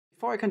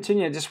Before I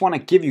continue, I just want to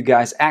give you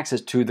guys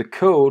access to the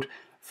code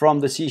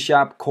from the C#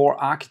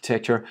 core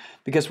architecture,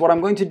 because what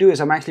I'm going to do is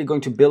I'm actually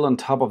going to build on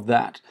top of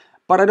that.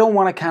 But I don't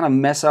want to kind of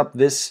mess up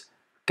this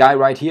guy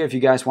right here. If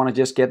you guys want to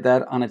just get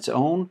that on its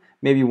own,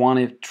 maybe you want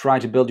to try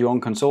to build your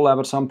own console app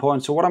at some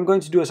point. So what I'm going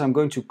to do is I'm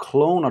going to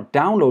clone or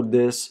download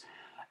this,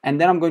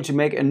 and then I'm going to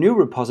make a new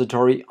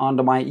repository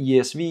under my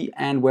ESV,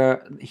 and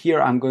where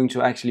here I'm going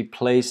to actually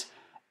place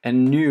a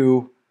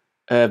new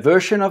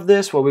version of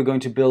this where we're going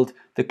to build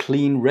the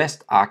clean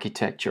REST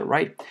architecture,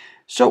 right?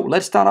 So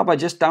let's start out by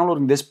just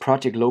downloading this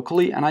project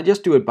locally, and I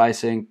just do it by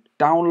saying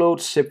download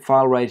zip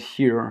file right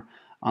here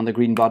on the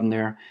green button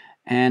there,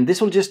 and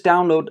this will just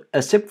download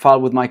a zip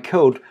file with my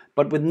code,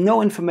 but with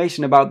no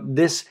information about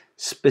this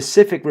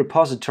specific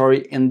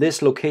repository in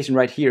this location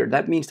right here.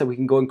 That means that we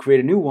can go and create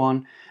a new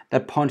one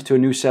that points to a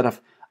new set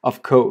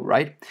of code,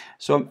 right?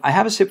 So I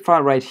have a zip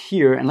file right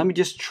here, and let me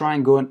just try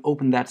and go and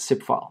open that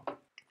zip file.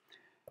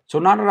 So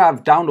now that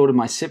I've downloaded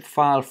my zip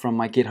file from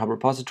my GitHub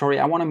repository,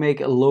 I want to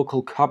make a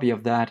local copy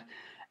of that,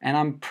 and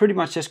I'm pretty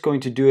much just going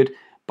to do it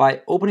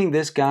by opening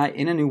this guy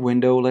in a new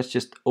window. Let's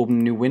just open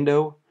a new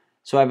window.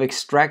 So I've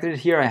extracted it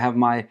here. I have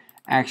the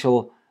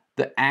actual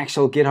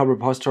GitHub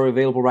repository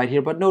available right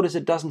here, but notice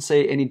it doesn't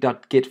say any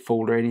 .git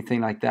folder or anything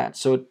like that.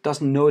 So it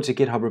doesn't know it's a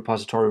GitHub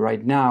repository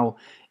right now.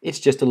 It's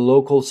just a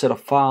local set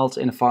of files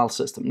in a file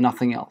system,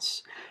 nothing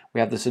else. We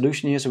have the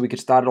solution here, so we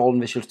could start it all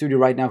in Visual Studio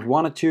right now if we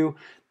wanted to.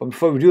 But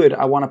before we do it,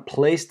 I want to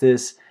place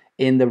this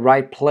in the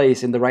right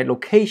place, in the right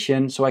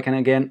location, so I can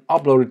again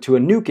upload it to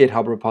a new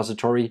GitHub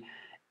repository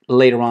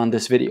later on in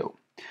this video.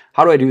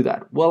 How do I do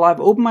that? Well,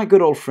 I've opened my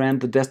good old friend,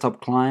 the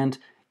desktop client,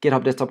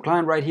 GitHub desktop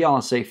client right here.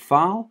 I'll say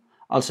File,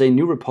 I'll say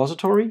New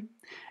Repository,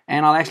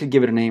 and I'll actually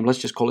give it a name. Let's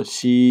just call it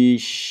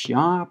C#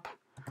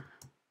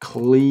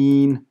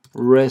 Clean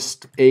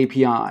REST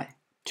API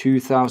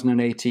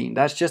 2018.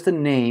 That's just a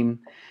name.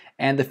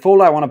 And the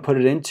folder I want to put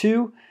it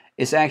into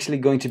is actually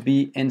going to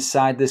be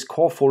inside this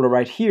core folder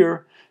right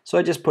here. So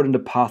I just put in the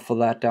path for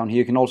that down here.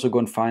 You can also go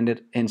and find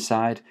it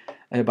inside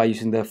by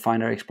using the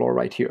Finder Explorer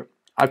right here.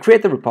 I'll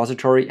create the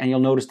repository, and you'll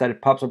notice that it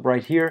pops up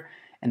right here,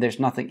 and there's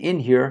nothing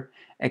in here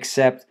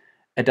except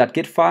a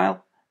 .git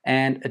file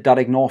and a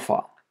 .ignore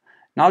file.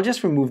 Now I'll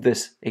just remove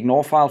this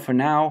ignore file for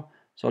now.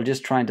 So I'll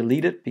just try and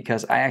delete it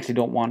because I actually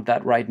don't want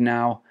that right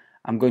now.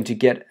 I'm going to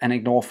get an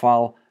ignore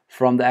file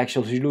from the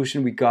actual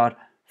solution we got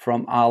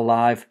from our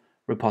live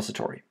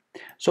repository.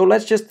 So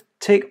let's just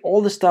take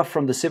all the stuff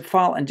from the zip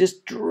file and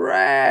just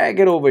drag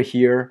it over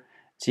here.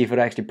 See if it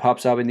actually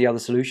pops up in the other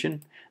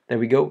solution. There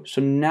we go. So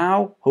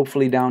now,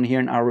 hopefully down here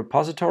in our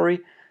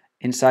repository,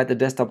 inside the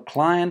desktop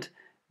client,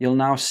 you'll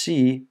now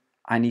see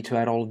I need to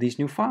add all of these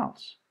new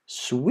files.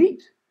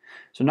 Sweet.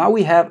 So now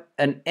we have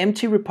an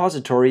empty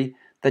repository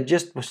that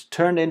just was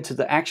turned into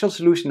the actual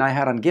solution I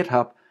had on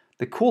GitHub.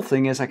 The cool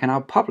thing is I can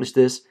now publish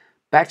this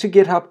back to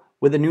GitHub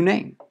with a new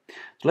name.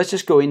 So let's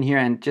just go in here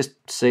and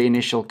just say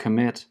initial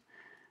commit.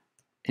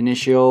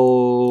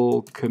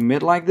 Initial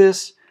commit like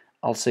this.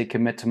 I'll say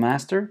commit to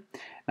master.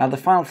 Now the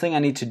final thing I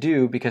need to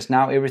do, because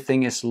now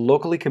everything is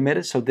locally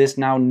committed, so this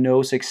now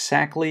knows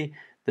exactly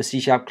the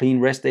C# Clean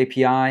REST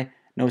API,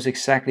 knows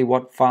exactly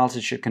what files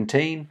it should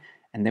contain,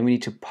 and then we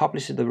need to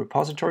publish the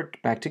repository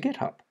back to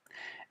GitHub.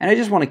 And I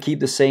just want to keep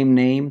the same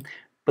name,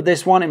 but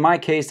there's one, in my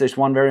case, there's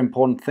one very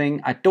important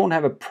thing. I don't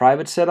have a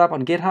private setup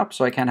on GitHub,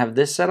 so I can't have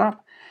this set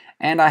up.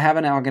 And I have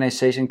an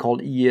organization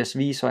called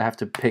ESV, so I have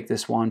to pick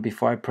this one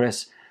before I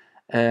press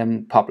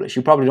publish.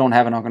 You probably don't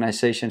have an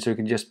organization, so you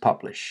can just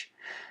publish.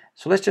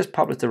 So let's just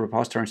publish the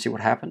repository and see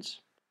what happens.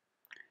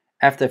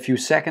 After a few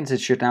seconds, it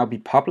should now be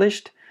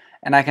published,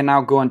 and I can now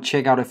go and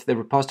check out if the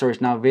repository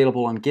is now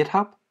available on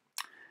GitHub.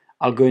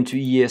 I'll go into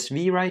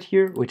ESV right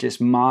here, which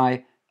is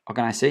my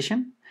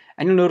organization,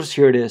 and you'll notice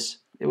here it is.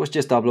 It was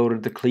just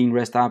uploaded, the Clean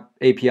REST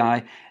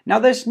API. Now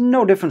there's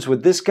no difference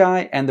with this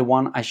guy and the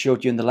one I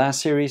showed you in the last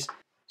series.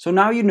 So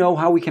now you know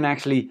how we can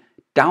actually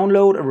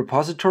download a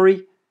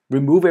repository,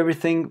 remove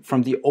everything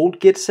from the old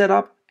Git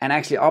setup, and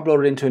actually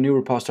upload it into a new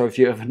repository if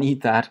you ever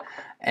need that,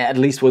 at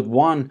least with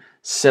one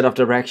set of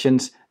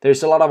directions.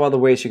 There's a lot of other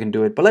ways you can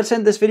do it. But let's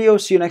end this video.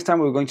 See you next time.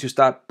 We're going to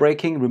start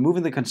breaking,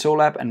 removing the console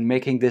app, and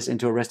making this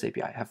into a REST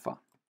API. Have fun.